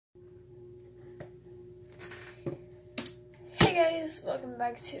Hey guys, welcome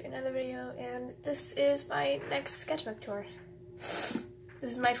back to another video, and this is my next sketchbook tour. This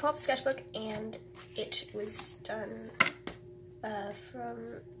is my 12th sketchbook, and it was done I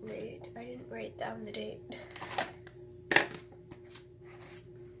didn't write down the date.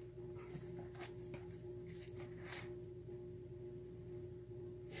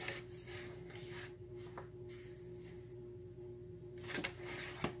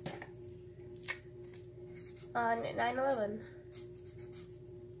 On 9/11.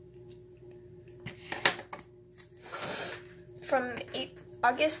 From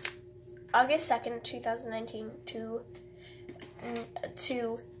August 2nd, 2019 to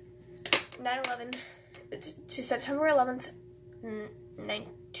 9/11 to September 11th,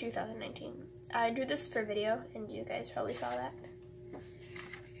 2019. I drew this for video, and you guys probably saw that.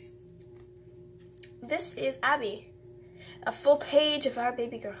 This is Abby, a full page of our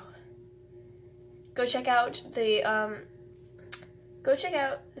baby girl. Go check out the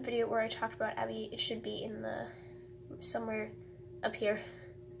video where I talked about Abby. It should be in somewhere up here,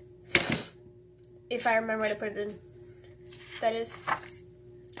 if I remember to put it in. That is.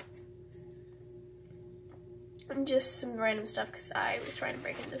 And just some random stuff because I was trying to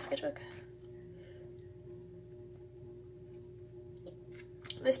break into the sketchbook.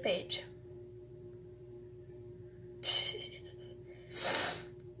 This page.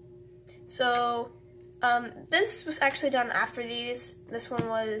 So, this was actually done after these. This one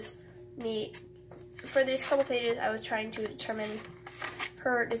was me. For these couple pages, I was trying to determine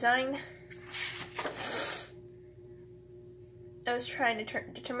her design. I was trying to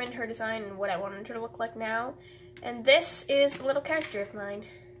determine her design and what I wanted her to look like now. And this is a little character of mine.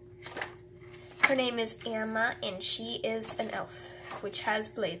 Her name is Emma, and she is an elf, which has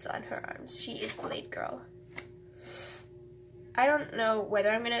blades on her arms. She is Blade Girl. I don't know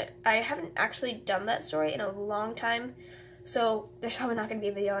whether I haven't actually done that story in a long time, so there's probably not going to be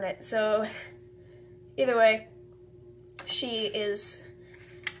a video on it. So, either way, she used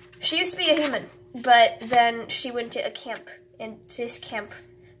to be a human, but then she went to a camp, and this camp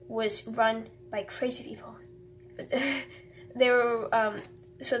was run by crazy people.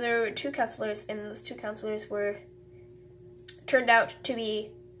 So there were two counselors, and those two counselors turned out to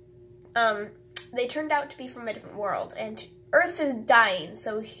be from a different world, and Earth is dying,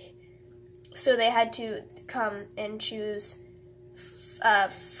 so they had to come and choose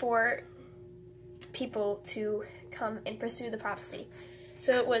 4 people to come and pursue the prophecy.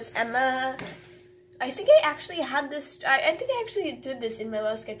 So it was Emma. I think I actually had this. I think I actually did this in my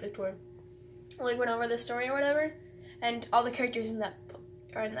last sketchbook tour. Like went over the story or whatever, and all the characters in that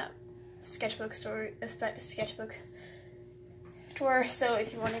are in that sketchbook tour. So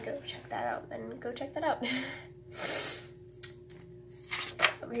if you want to go check that out, then go check that out.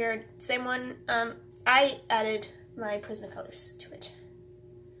 Over here, same one. I added my Prismacolors to it.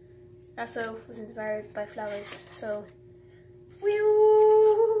 I also was inspired by flowers, so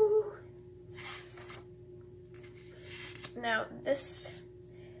whew. Now this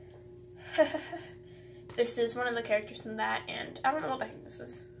this is one of the characters from that, and I don't know what the heck this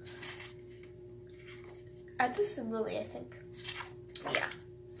is. This is Lily, I think. Yeah.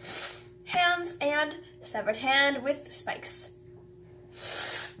 Hands and severed hand with spikes.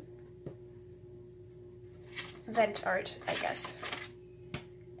 Vent art, I guess.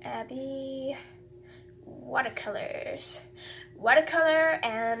 Abby. Watercolors. Watercolor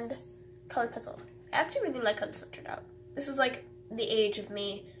and colored pencil. I actually really like how this one turned out. This was like the age of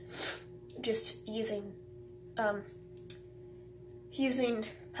me just using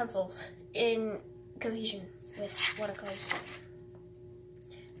pencils in cohesion with watercolors.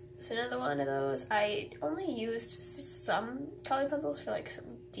 So another one of those. I only used some colored pencils for like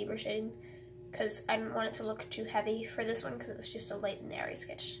some deeper shading, because I didn't want it to look too heavy for this one, because it was just a light and airy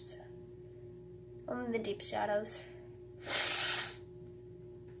sketch. So only the deep shadows.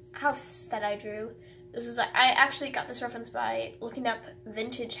 House that I drew. This was I actually got this reference by looking up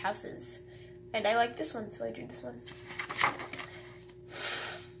vintage houses, and I liked this one, so I drew this one.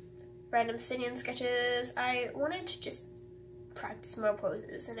 Random sitting sketches. I wanted to just practice more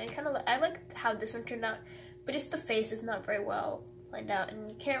poses, and I like how this one turned out, but just the face is not very well lined out, and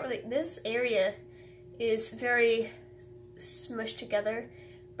you can't really. This area is very smushed together,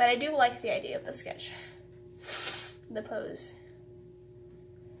 but I do like the idea of the sketch, the pose.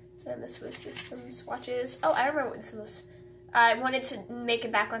 And this was just some swatches. Oh, I remember what this was. I wanted to make a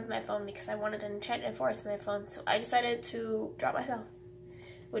background for my phone because I wanted an enchanted forest for my phone, so I decided to draw it myself,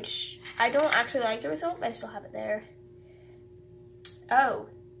 which I don't actually like the result, but I still have it there. Oh,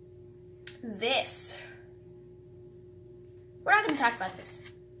 this. We're not going to talk about this.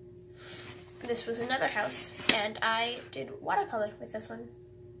 this was another house, and I did watercolor with this one.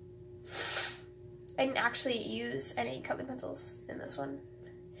 I didn't actually use any coloring pencils in this one.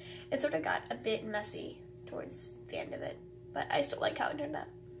 It sort of got a bit messy towards the end of it, but I still like how it turned out.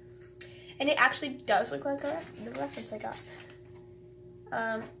 And it actually does look like the reference I got.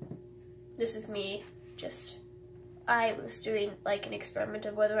 This is me, I was doing like an experiment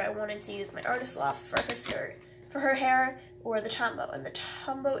of whether I wanted to use my artist loft for her skirt, for her hair, or the tombow. And the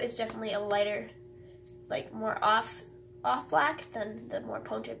tombow is definitely a lighter, like more off black than the more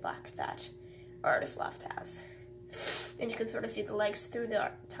pointed black that artist loft has. And you can sort of see the legs through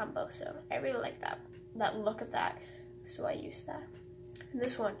the tombow, so I really like that look of that, so I used that. And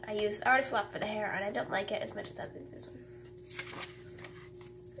this one, I used artist loft for the hair, and I don't like it as much as I did this one.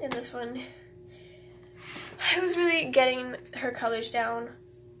 And this one, I was really getting her colors down.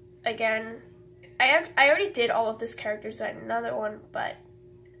 Again, I already did all of this character design in another one, but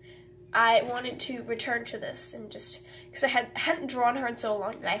I wanted to return to this and just, because I hadn't drawn her in so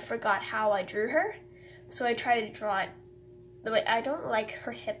long that I forgot how I drew her. So I tried to draw it the way, I don't like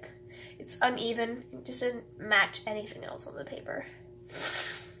her hip. It's uneven, it just doesn't match anything else on the paper.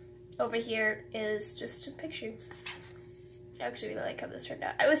 Over here is just a picture. I actually really like how this turned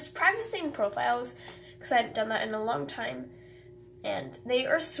out. I was practicing profiles because I hadn't done that in a long time, and they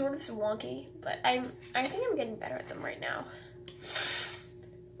are sort of wonky, but I think I'm getting better at them right now.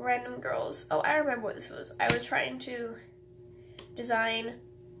 Random girls. Oh, I remember what this was. I was trying to design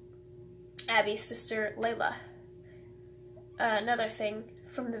Abby's sister, Layla. Another thing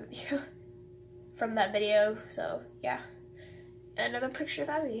from the video, from that video, so yeah. Another picture of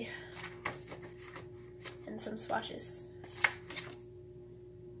Abby. And some swatches.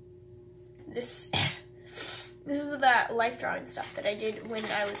 This is that life drawing stuff that I did when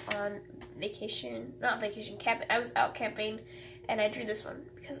I was on vacation, not vacation, camp. I was out camping, and I drew this one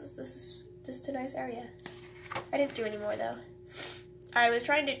because this is just a nice area. I didn't do any more though. I have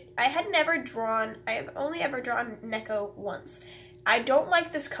only ever drawn Neko once. I don't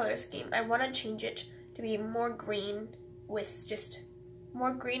like this color scheme. I want to change it to be more green with just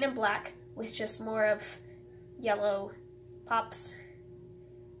more green and black with just more of yellow pops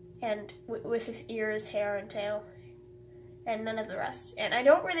and with his ears, hair, and tail, and none of the rest. And I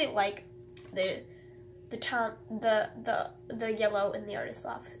don't really like the yellow in the artist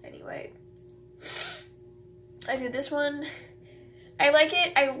loft anyway. I did this one. I like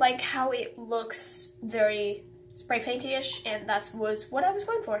it. I like how it looks very spray painty-ish, and that was what I was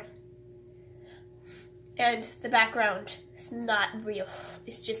going for. And the background is not real.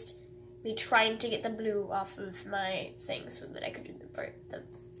 It's just me trying to get the blue off of my thing so that I could do the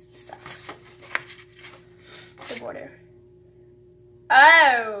stuff. The border.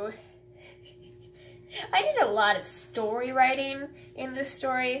 Oh! I did a lot of story writing in this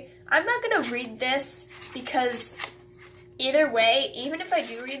story. I'm not going to read this because either way, even if I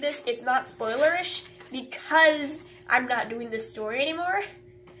do read this, it's not spoilerish because I'm not doing this story anymore.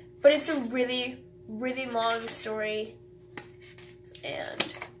 But it's a really, really long story,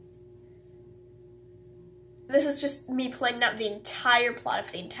 and this is just me planning out the entire plot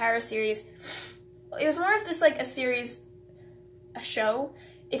of the entire series. It was more of just like a show.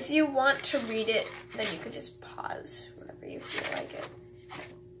 If you want to read it, then you can just pause whenever you feel like it.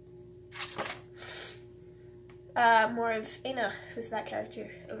 More of Anna, who's that character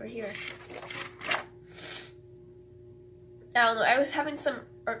over here. I don't know, I was having some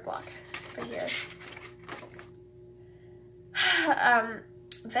art block right here.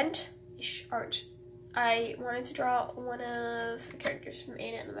 Vent-ish art. I wanted to draw one of the characters from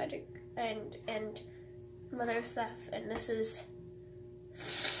Anna and the Magic and Mother Steph, and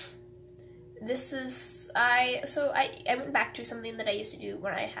I went back to something that I used to do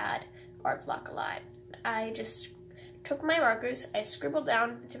when I had art block a lot. I just took my markers, I scribbled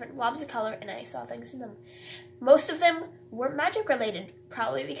down different blobs of color, and I saw things in them. Most of them were magic related,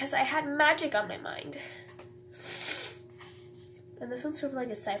 probably because I had magic on my mind. And this one's sort of like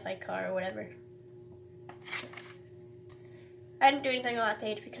a sci-fi car or whatever. I didn't do anything on that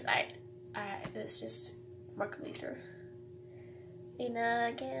page because it was just markedly through. And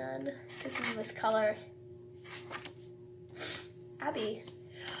again, this one with color. Abby.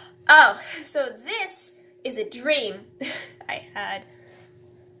 Oh, so this is a dream I had.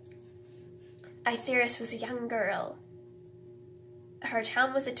 Itheris was a young girl. Her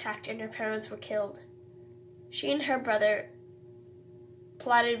town was attacked and her parents were killed. She and her brother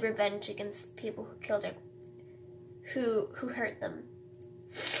plotted revenge against the people who killed her, who hurt them.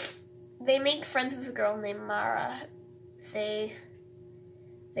 They make friends with a girl named Mara. They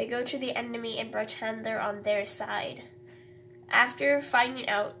go to the enemy and pretend they're on their side. After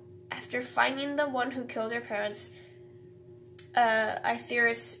after finding the one who killed her parents,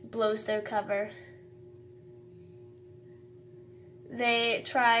 Arthurus blows their cover. They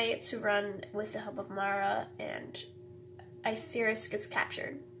try to run with the help of Mara, and Arthurus gets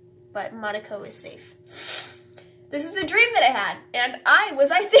captured, but Monaco is safe. This is a dream that I had, and I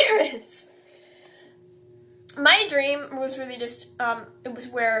was Arthurus. My dream was really just, it was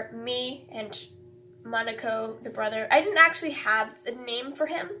where me and Monaco, the brother, I didn't actually have the name for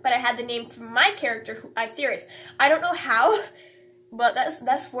him, but I had the name for my character, Arthurus. I don't know how, but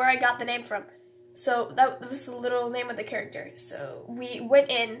that's where I got the name from. So that was the little name of the character. So we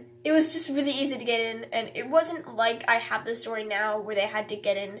went in. It was just really easy to get in, and it wasn't like I have the story now where they had to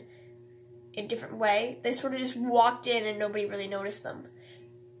get in a different way. They sort of just walked in and nobody really noticed them.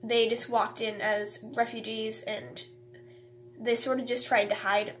 They just walked in as refugees, and they sort of just tried to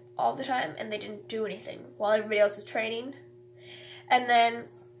hide all the time, and they didn't do anything while everybody else was training. And then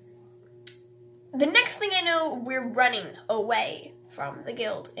the next thing I know, we're running away from the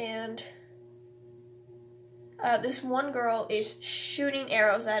guild, and this one girl is shooting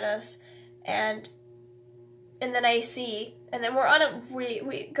arrows at us, and then I see, and then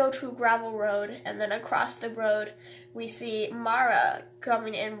we go to a gravel road, and then across the road we see Mara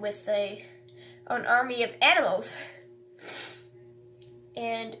coming in with an army of animals.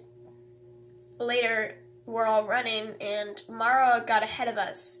 And later we're all running, and Mara got ahead of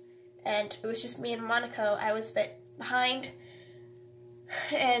us, and it was just me and Monaco. I was a bit behind,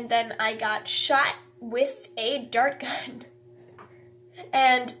 and then I got shot with a dart gun.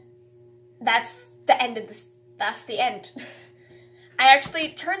 And that's the end of this. That's the end. I actually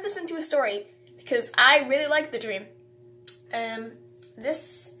turned this into a story because I really liked the dream.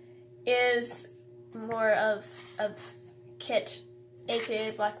 This is more of Kit,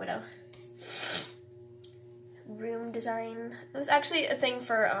 aka Black Widow. Room design. It was actually a thing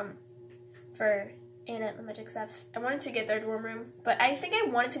for Anna and the Magic Stuff. I wanted to get their dorm room, but I think I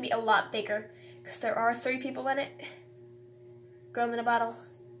want it to be a lot bigger because there are 3 people in it. Girl in a bottle.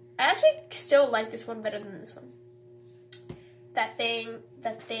 I actually still like this one better than this one. That thing.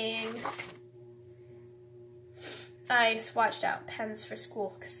 I swatched out pens for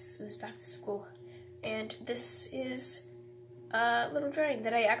school because it was back to school. And this is a little drawing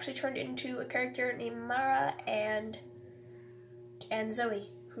that I actually turned into a character named Mara and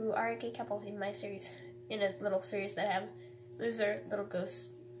Zoe, who are a gay couple in my series, in a little series that I have. Those are little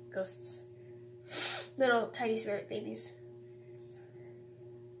ghosts. Little tiny spirit babies.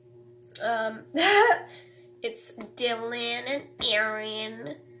 It's Dylan and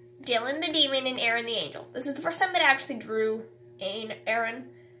Aaron. Dylan the demon and Aaron the angel. This is the first time that I actually drew Aaron,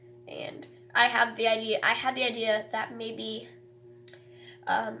 and I had the idea that maybe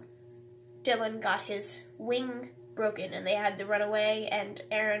Dylan got his wing broken and they had to run away, and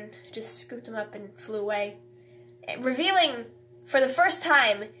Aaron just scooped him up and flew away, revealing for the first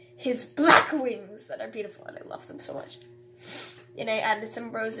time his black wings that are beautiful, and I love them so much. And I added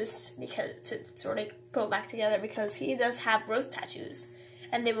some roses because to sort of pull it back together, because he does have rose tattoos,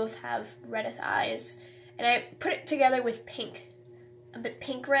 and they both have red eyes. And I put it together with pink, a bit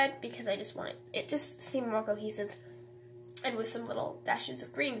pink red, because I just wanted it just seemed more cohesive, and with some little dashes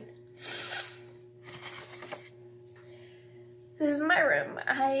of green. This is my room.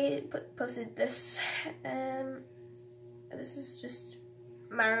 I posted this. This is just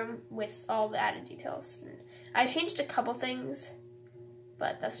my room with all the added details. And I changed a couple things,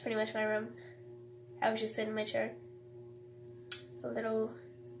 but that's pretty much my room. I was just sitting in my chair. A little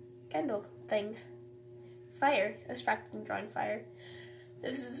candle thing. Fire. I was practicing drawing fire.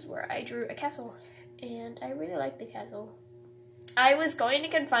 This is where I drew a castle, and I really like the castle. I was going to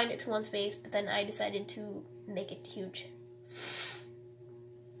confine it to one space, but then I decided to make it huge.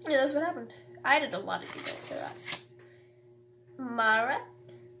 Yeah, that's what happened. I added a lot of details to that. Mara.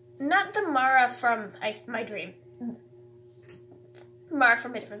 Not the Mara from my dream. Mara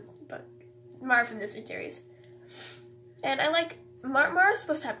from a different book. Mara from this series. And I like... Mara's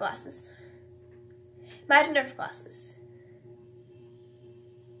supposed to have glasses. Imagine Nerf glasses.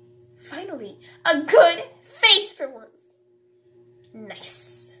 Finally, a good face for once.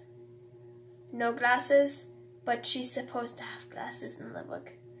 Nice. No glasses, but she's supposed to have glasses in the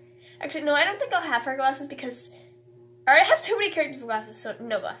book. Actually, no, I don't think I'll have her glasses because I already have too many characters with glasses, so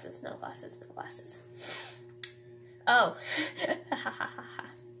no glasses, no glasses, no glasses. Oh.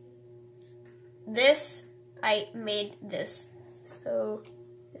 This, I made this. So,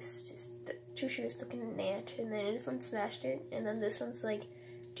 this just the 2 shoes looking at an ant, and then this one smashed it, and then this one's like,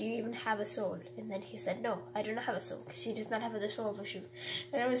 do you even have a soul? And then he said, no, I do not have a soul, because he does not have the soul of a shoe.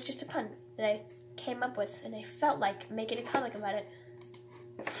 And it was just a pun that I came up with, and I felt like making a comic about it.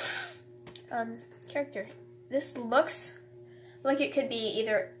 character. This looks like it could be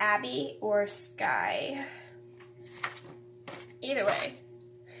either Abby or Sky. Either way.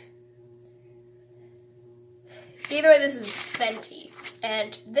 Either way, this is Venti.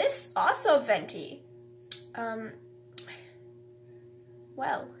 And this also Venti.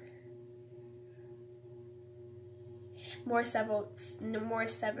 Well. More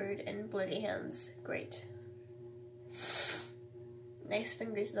severed and bloody hands. Great. Nice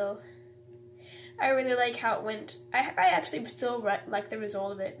fingers, though. I really like how it went. I actually still like the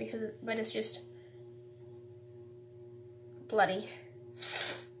result of it but it's just bloody.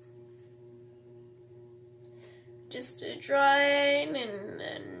 Just a drawing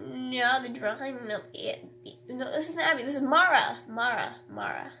and yeah, the drawing. No, this isn't Abby. This is Mara.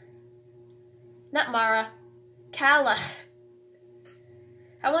 Not Mara. Kala.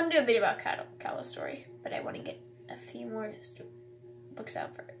 I want to do a video about Kala's story, but I want to get a few more books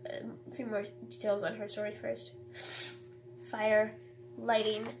out for a few more details on her story first. Fire,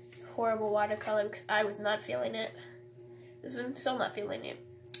 lighting, horrible watercolor because I was not feeling it. This one still not feeling it.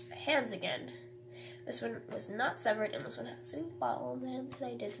 Hands again. This one was not severed, and this one has a bottle in them,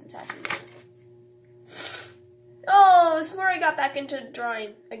 and I did some tattoos. Oh, this morning I got back into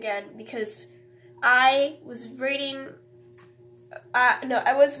drawing again because I was reading.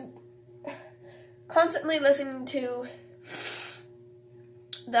 I was constantly listening to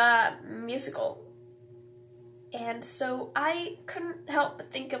the musical, and so I couldn't help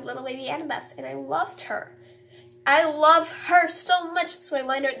but think of little baby Annabeth, and I loved her. I love her so much, so I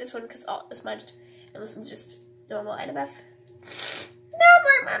lined out this one because all smudged, and this one's just normal Annabeth. No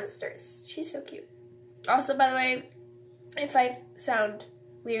more monsters. She's so cute. Also, by the way, if I sound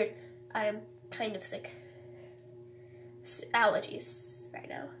weird, I am kind of sick. Allergies right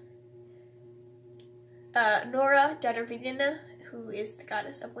now. Nora Dadarvidina, who is the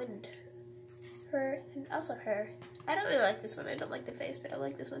goddess of wind. Her, and also her. I don't really like this one. I don't like the face, but I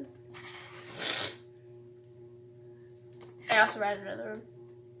like this one. I also read another room.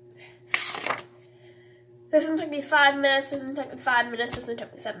 This one took me 5 minutes, this one took me 5 minutes, this one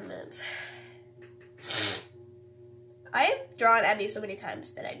took me 7 minutes. I've drawn Abby so many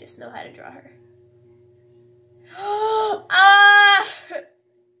times that I just know how to draw her.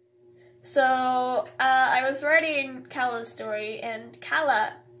 So, I was writing Kala's story, and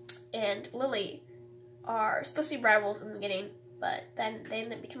Kala and Lily are supposed to be rivals in the beginning, but then they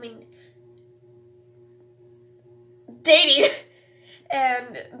end up becoming dating.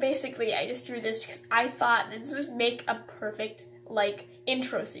 And basically, I just drew this because I thought this would make a perfect, like,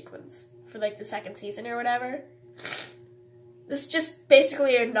 intro sequence for, like, the second season or whatever. This is just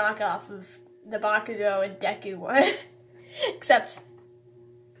basically a knockoff of the Bakugo and Deku one. Except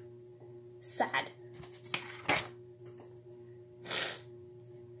sad.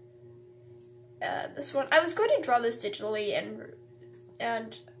 This one, I was going to draw this digitally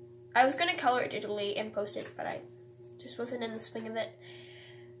and I was going to color it digitally and post it, but I just wasn't in the swing of it.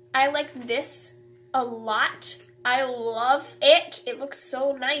 I like this a lot. I love it. It looks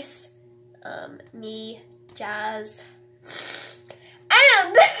so nice. Me, Jazz,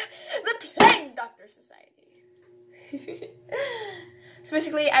 and the Plague Doctor Society. So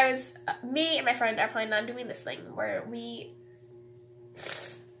basically, me and my friend are planning on doing this thing where we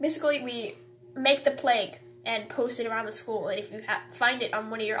make the plague and post it around the school, and if you find it on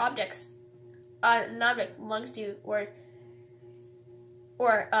one of your objects, an object belongs to you,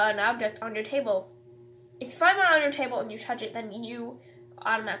 or an object on your table, if you find one on your table and you touch it, then you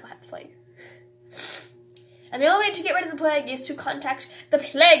automatically have the plague. And the only way to get rid of the plague is to contact the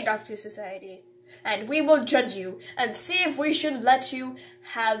Plague Doctor Society. And we will judge you and see if we should let you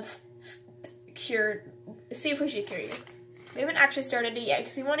see if we should cure you. We haven't actually started it yet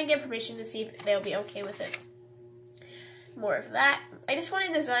because we want to get permission to see if they'll be okay with it. More of that. I just want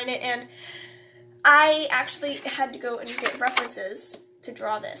to design it, and I actually had to go and get references to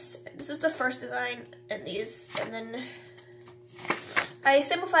draw this. This is the first design, and then I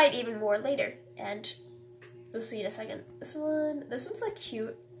simplified even more later, and you'll see in a second. This one's like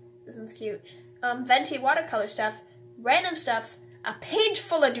cute. This one's cute. Venti watercolor stuff, random stuff, a page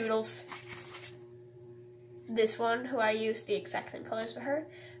full of doodles. This one, who I used the exact same colors for her.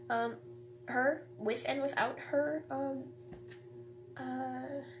 Her with and without her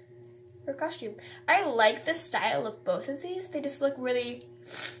her costume. I like the style of both of these. They just look really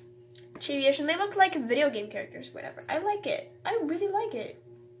chibi-ish, and they look like video game characters, whatever. I like it. I really like it.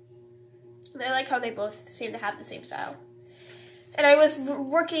 And I like how they both seem to have the same style. And I was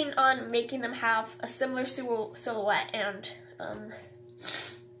working on making them have a similar silhouette and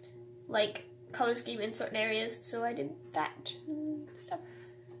like color scheme in certain areas, so I did that stuff.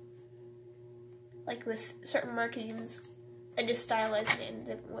 like with certain markings, and just stylizing it in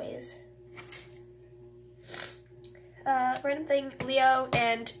different ways. Random thing, Leo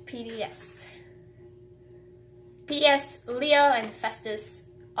and PDS. PDS, Leo and Festus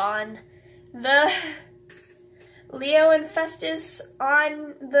on the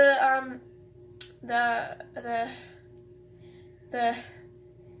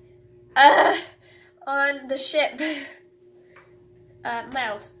on the ship.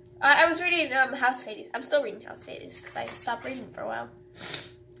 Miles. I was reading House of Hades. I'm still reading House of Hades because I stopped reading for a while.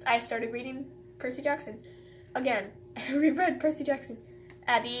 I started reading Percy Jackson again. I reread Percy Jackson.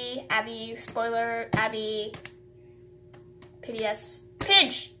 Abby, spoiler, Abby, PDS,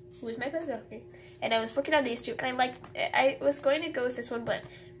 Pidge, who was my bibliography. And I was working on these two, and I was going to go with this one, but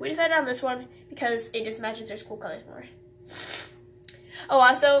we decided on this one because it just matches their school colors more. Oh,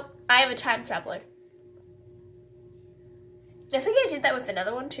 also, I have a time traveler. I think I did that with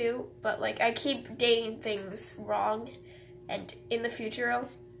another one too, but like I keep dating things wrong, and in the future,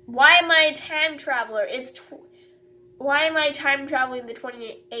 why am I a time traveler? Why am I time traveling the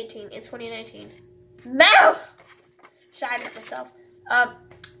 2018? It's 2019. Now, shining at myself.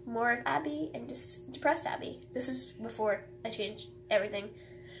 More of Abby and just depressed Abby. This is before I changed everything.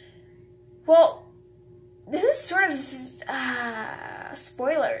 Well, this is sort of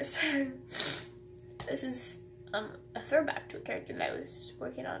spoilers. This is a throwback to a character that I was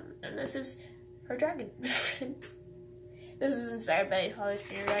working on, and this is her dragon friend. This is inspired by Holly's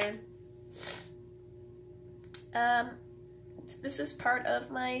Junior Ryan. This is part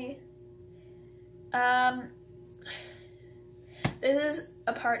of my this is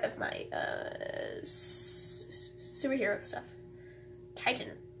a part of my superhero stuff.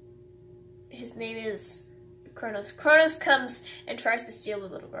 Titan. His name is Kronos. Kronos comes and tries to steal the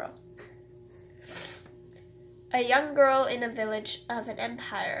little girl. A young girl in a village of an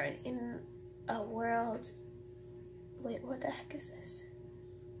empire in a world. Wait, what the heck is this?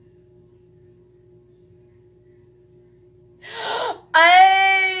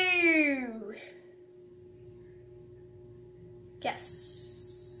 Oh! Yes.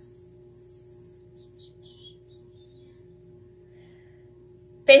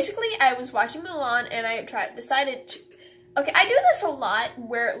 Basically, I was watching Mulan and I decided to. Okay, I do this a lot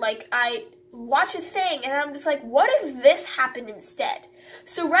where, like, I watch a thing and I'm just like, what if this happened instead?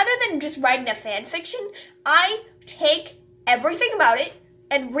 So rather than just writing a fan fiction, I take everything about it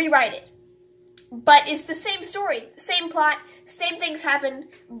and rewrite it. But it's the same story, the same plot, same things happen,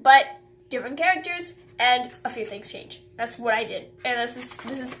 but different characters and a few things change. That's what I did. And this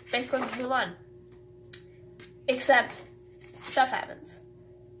is basically Mulan. Except stuff happens.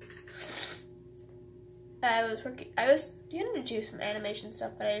 I was going to do some animation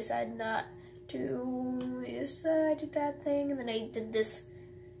stuff, but I decided not to. I did that thing, and then I did this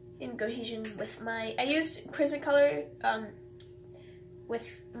in cohesion with my. I used Prismacolor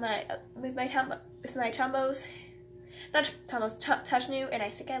with my Tombos, not Tombos, Touch New, and I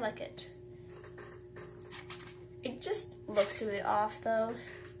think I like it. It just looks a bit off though.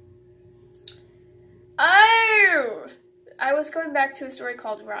 Oh! I was going back to a story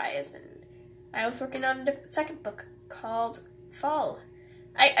called Rise, and I was working on a second book called Fall.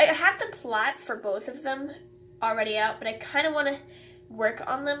 I have the plot for both of them already out, but I kind of want to work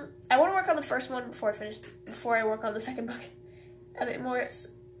on them. I want to work on the first one before I work on the second book a bit more.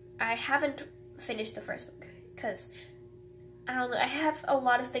 I haven't finished the first book because I don't know. I have a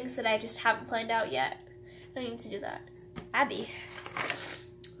lot of things that I just haven't planned out yet. I need to do that. Abby,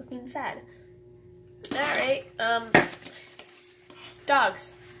 looking sad. All right.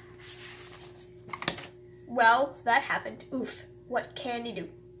 Dogs. Well, that happened. Oof. What can you do?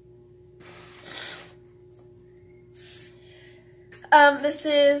 This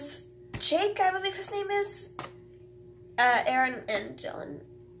is Jake, I believe his name is. Aaron and Dylan.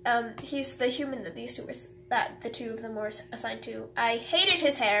 He's the human that the two of them were assigned to. I hated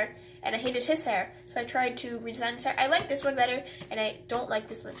his hair, and I hated his hair, so I tried to redesign his hair. I like this one better, and I don't like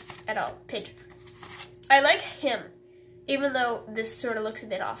this one at all. Pidge. I like him, even though this sort of looks a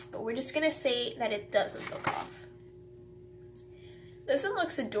bit off, but we're just gonna say that it doesn't look off. This one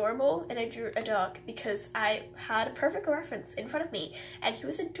looks adorable, and I drew a dog because I had a perfect reference in front of me, and he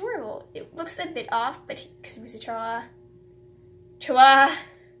was adorable. It looks a bit off, but because he was a chihuahua.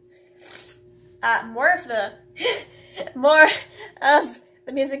 More of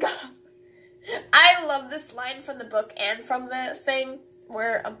the musical. I love this line from the book and from the thing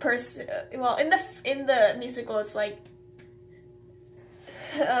where a person. Well, in the musical, it's like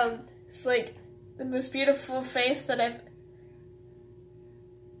the most beautiful face that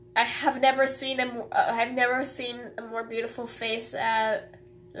I have never seen I've never seen a more beautiful face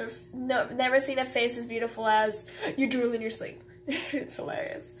No, never seen a face as beautiful as you drool in your sleep. It's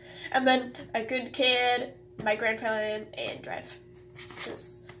hilarious. And then A Good Kid, My Grandparent, and Drive.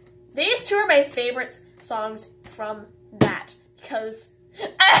 These two are my favorite songs from that because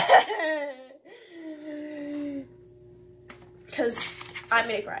I'm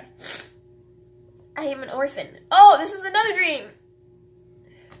gonna cry. I am an orphan. Oh, this is another dream.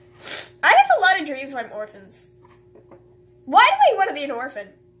 I have a lot of dreams where I'm orphans. Why do I want to be an orphan?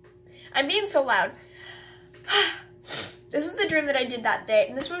 I'm being so loud. This is the dream that I did that day,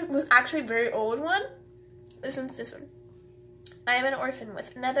 and this one was actually a very old one. This one. I am an orphan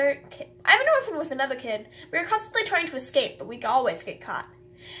with another kid. I'm an orphan with another kid. We are constantly trying to escape, but we always get caught.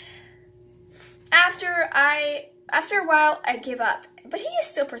 After a while, I give up, but he is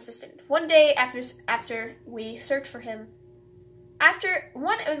still persistent. One day after we search for him,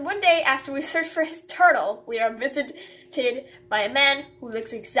 one day after we search for his turtle, we are visited by a man who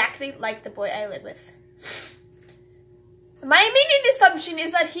looks exactly like the boy I live with. My immediate assumption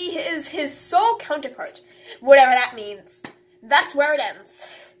is that he is his soul counterpart, whatever that means. That's where it ends.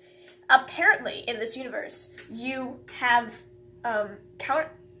 Apparently, in this universe, you have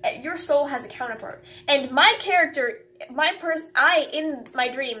your soul has a counterpart, and my character, I in my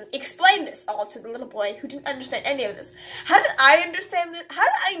dream explained this all to the little boy who didn't understand any of this. How did I understand this? How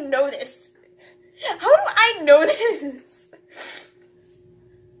did I know this? How do I know this?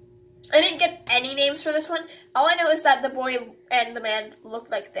 I didn't get any names for this one. All I know is that the boy and the man looked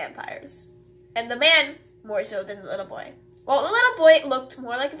like vampires, and the man more so than the little boy. Well, the little boy looked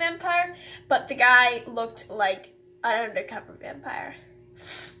more like a vampire, but the guy looked like an undercover vampire.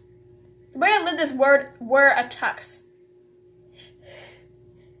 The boy I lived with wore a tux.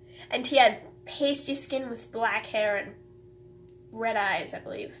 And he had pasty skin with black hair and red eyes, I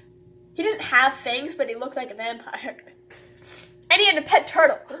believe. He didn't have fangs, but he looked like a vampire. And he had a pet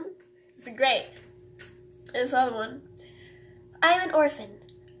turtle. It's great. This other one. I am an orphan.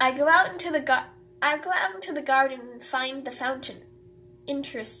 I go out into the garden and find the fountain.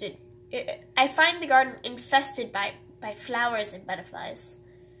 I find the garden infested by flowers and butterflies.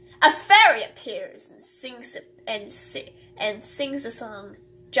 A fairy appears and sings the song.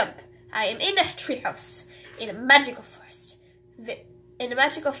 Jump! I am in a treehouse in a magical forest. In a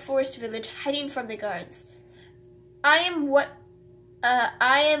magical forest village, hiding from the guards. I am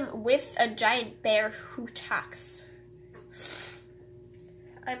with a giant bear who talks.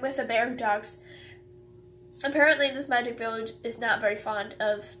 I'm with a bear who talks. Apparently, this magic village is not very fond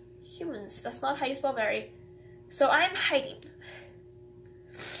of humans. That's not how you spell berry. So I am hiding.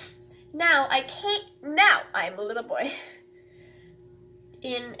 Now I'm a little boy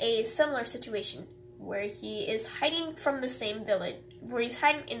in a similar situation where he is hiding from the same village.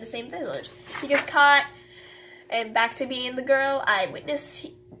 He gets caught, and back to being the girl. I witness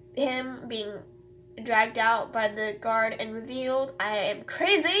him being dragged out by the guard and revealed I am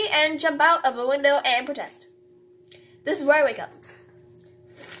crazy and jump out of a window and protest. This is where I wake up.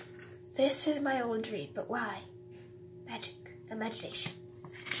 This is my old dream, but why? Magic, imagination.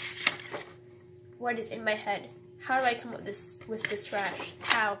 What is in my head? How do I come up with this trash?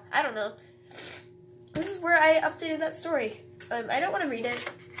 How? I don't know. This is where I updated that story. I don't want to read it,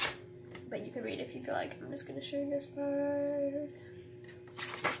 but you can read it if you feel like. I'm just going to show you this part.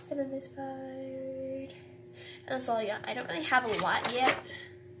 And then this part. And that's all I got. I don't really have a lot yet.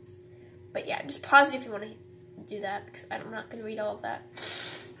 But yeah, just pause it if you want to do that, because I'm not going to read all of that.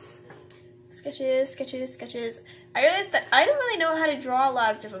 Sketches. I realized that I don't really know how to draw a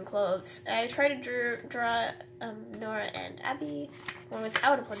lot of different clothes. I tried to draw Nora and Abby, one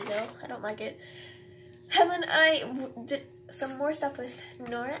without a ponytail. I don't like it. And then I did some more stuff with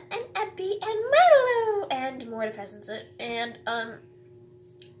Nora and Abby and Milo and more to presents it and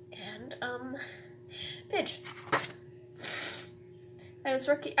Pidge. I was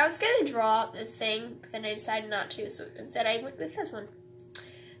gonna draw the thing, but then I decided not to, so instead I went with this one.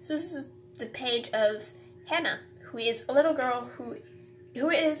 So this is the page of Hannah, who is a little girl who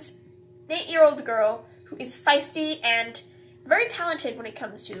is an 8-year-old girl who is feisty and very talented when it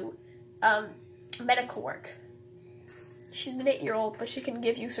comes to medical work. She's an 8-year-old, but she can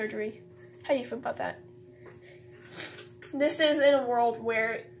give you surgery. How do you feel about that? This is in a world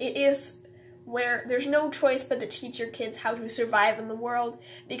where there's no choice but to teach your kids how to survive in the world,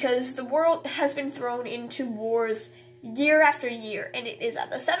 because the world has been thrown into wars year after year, and it is at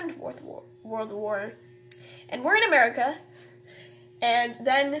the 7th World War. And we're in America, and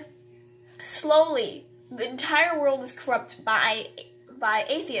then slowly the entire world is corrupted by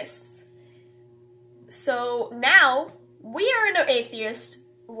atheists. So now we are in an atheist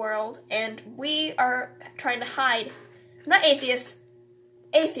world, and we are trying to hide. I'm not atheist.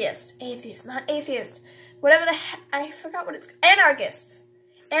 atheist, not atheist. Whatever the heck, I forgot what it's,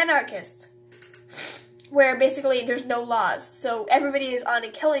 anarchist. Where basically there's no laws, so everybody is on a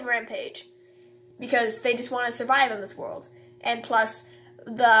killing rampage because they just want to survive in this world. And plus,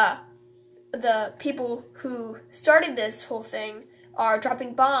 the people who started this whole thing are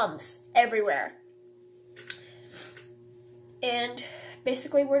dropping bombs everywhere. And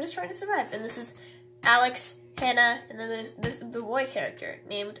basically, we're just trying to survive. And this is Alex, Hannah, and then there's the boy character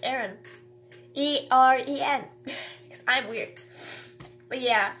named Aaron. E-R-E-N. Because I'm weird. But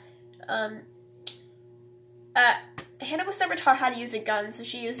yeah, Hannah was never taught how to use a gun, so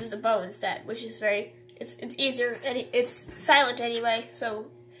she uses a bow instead, which is it's easier, and it's silent anyway,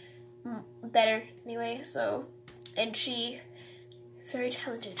 so better anyway, so, and she, very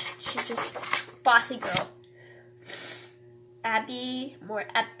talented. She's just bossy girl. Abby, more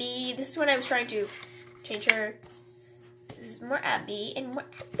Abby. This is when I was trying to change her. This is more Abby and more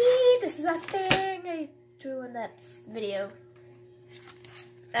Abby. This is that thing I drew in that video.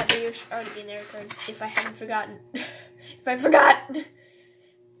 That video should already be in there if I hadn't forgotten. If I forgot.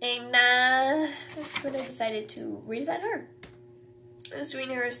 And that's when I decided to redesign her. I was doing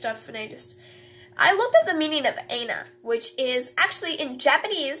her stuff and I looked up the meaning of Aina, which is actually in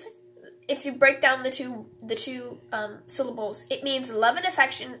Japanese. If you break down the two syllables, it means love and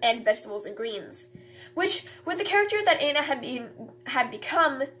affection and vegetables and greens, which with the character that Aina had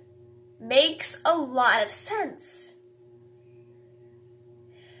become makes a lot of sense.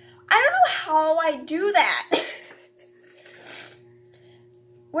 I don't know how I do that.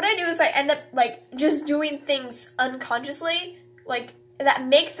 What I do is I end up like just doing things unconsciously, like that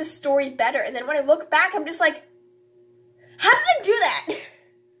make the story better, and then when I look back, I'm just like, how did I do that?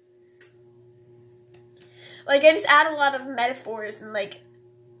 Like, I just add a lot of metaphors and, like,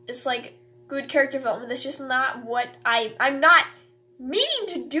 it's, like, good character development. That's just not what I'm not meaning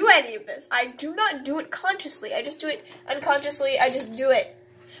to do any of this. I do not do it consciously. I just do it unconsciously. I just do it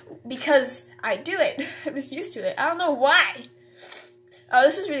because I do it. I'm just used to it. I don't know why. Oh,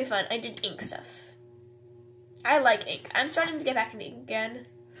 this was really fun. I did ink stuff. I like ink. I'm starting to get back into ink again.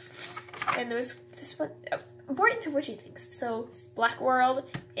 And there was this one. More into witchy things. So, Black World,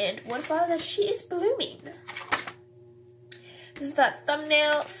 and one flower that she is blooming. This is the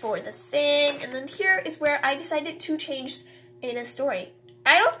thumbnail for the thing, and then here is where I decided to change Ana's story.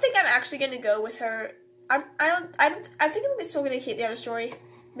 I don't think I'm actually gonna go with her. I think I'm still gonna keep the other story,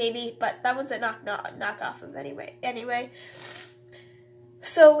 maybe, but that one's a knock off of anyway.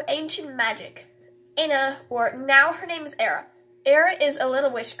 So, ancient magic. Ana, or now her name is Era. Era is a little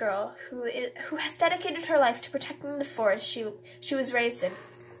witch girl who has dedicated her life to protecting the forest she was raised in.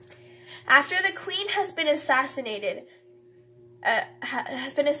 After the queen has been assassinated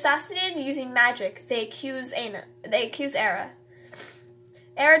using magic, they accuse Era.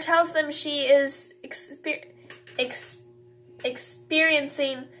 Era tells them she is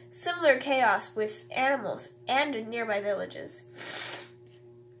experiencing similar chaos with animals and in nearby villages.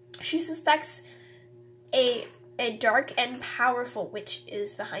 She suspects a dark and powerful witch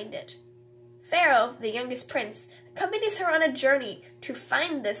is behind it. Pharaoh, the youngest prince, accompanies her on a journey to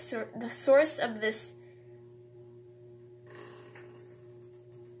find the source of this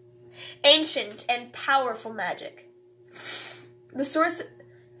ancient and powerful magic.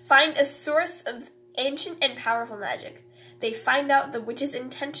 Find a source of ancient and powerful magic. They find out the witch's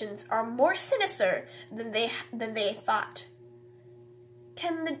intentions are more sinister than they thought.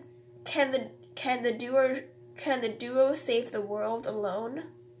 Can the duo save the world alone?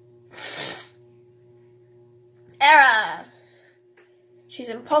 Era! She's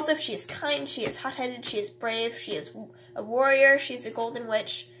impulsive, she is kind, she is hot-headed, she is brave, she is a warrior, she's a golden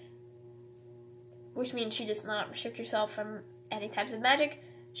witch, which means she does not restrict herself from any types of magic.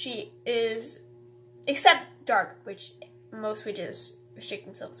 She is, except dark, which most witches restrict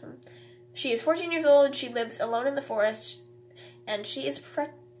themselves from. She is 14 years old, she lives alone in the forest, and she is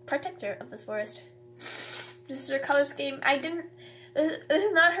protector of this forest. This is her color scheme. This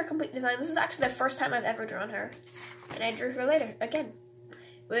is not her complete design. This is actually the first time I've ever drawn her. And I drew her later, again.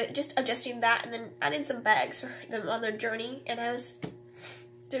 Just adjusting that and then adding some bags for them on their journey. And I was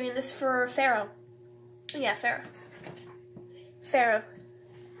doing this for Pharaoh. Yeah, Pharaoh.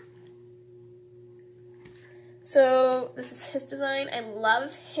 So, this is his design. I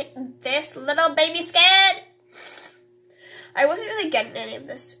love this little baby sketch. I wasn't really getting any of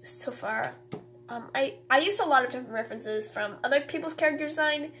this so far. I used a lot of different references from other people's character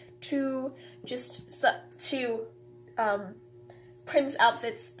design to Prince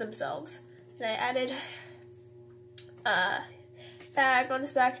outfits themselves. And I added a bag on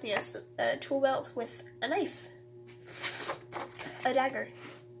his back, and he has a tool belt with a knife. A dagger.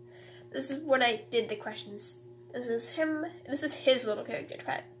 This is when I did the questions. This is him. This is his little character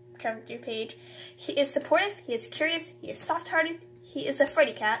page. He is supportive. He is curious. He is soft-hearted. He is a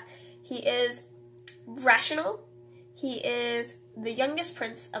fraidy cat. He is rational. He is the youngest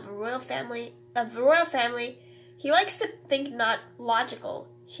prince of a royal family. He likes to think not logical.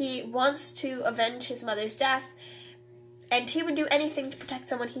 He wants to avenge his mother's death, and he would do anything to protect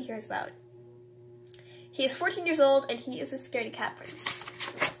someone he cares about. He is 14 years old, and he is a scaredy cat prince.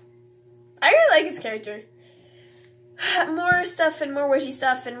 I really like his character. More stuff, and more wishy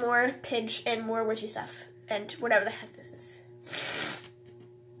stuff, and more Pidge, and more wishy stuff, and whatever the heck this is.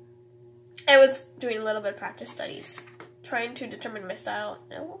 I was doing a little bit of practice studies, trying to determine my style,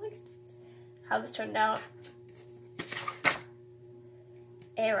 and I like how this turned out.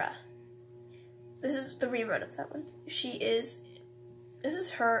 Era. This is the rerun of that one. This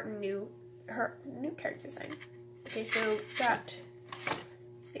is her new character design. Okay, so got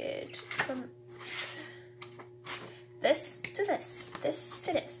it from this to this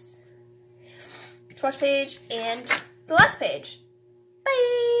to this. Splash page and the last page.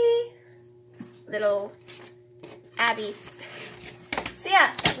 Bye! Little Abby. So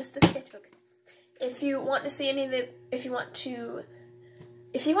yeah, that was the sketchbook. If you want to see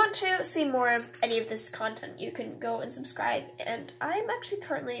if you want to see more of any of this content, you can go and subscribe. And I'm actually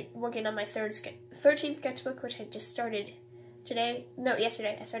currently working on my 13th sketchbook, which I just started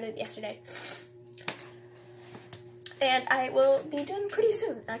yesterday. I started yesterday. And I will be done pretty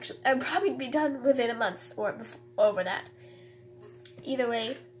soon. Actually, I'll probably be done within a month or over that. Either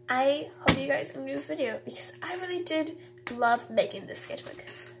way, I hope you guys enjoyed this video because I really did love making this sketchbook.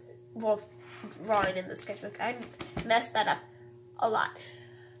 Well, drawing in the sketchbook. I messed that up a lot.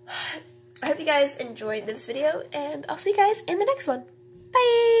 I hope you guys enjoyed this video, and I'll see you guys in the next one.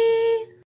 Bye!